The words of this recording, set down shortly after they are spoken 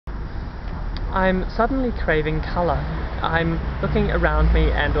I'm suddenly craving colour. I'm looking around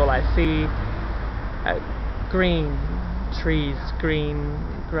me and all I see green trees, green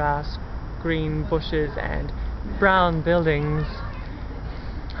grass, green bushes and brown buildings,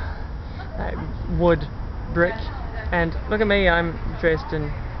 wood, brick, and look at me, I'm dressed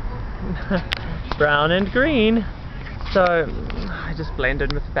in brown and green. So I just blend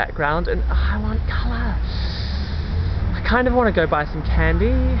in with the background and I want colour. I kind of want to go buy some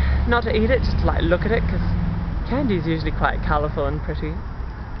candy, not to eat it, just to like look at it, because candy is usually quite colourful and pretty,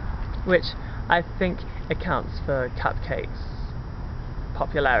 which I think accounts for cupcakes'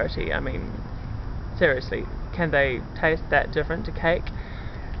 popularity. I mean, seriously, can they taste that different to cake?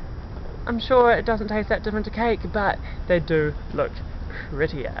 I'm sure it doesn't taste that different to cake, but they do look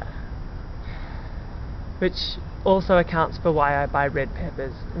prettier. Which also accounts for why I buy red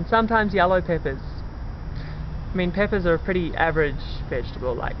peppers, and sometimes yellow peppers. I mean, peppers are a pretty average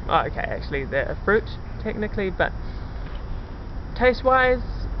vegetable, like, oh, okay, actually they're a fruit, technically, but taste-wise,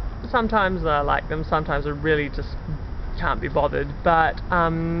 sometimes I like them, sometimes I really just can't be bothered, but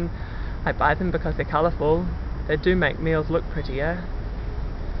I buy them because they're colourful. They do make meals look prettier.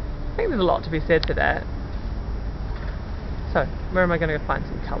 I think there's a lot to be said for that. So, where am I going to go find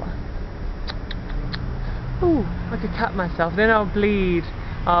some colour? Ooh, I could cut myself, then I'll bleed.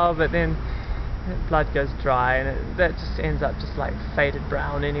 Oh, but then blood goes dry and that just ends up just like faded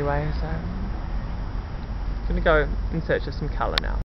brown anyway, so I'm going to go in search of some colour now.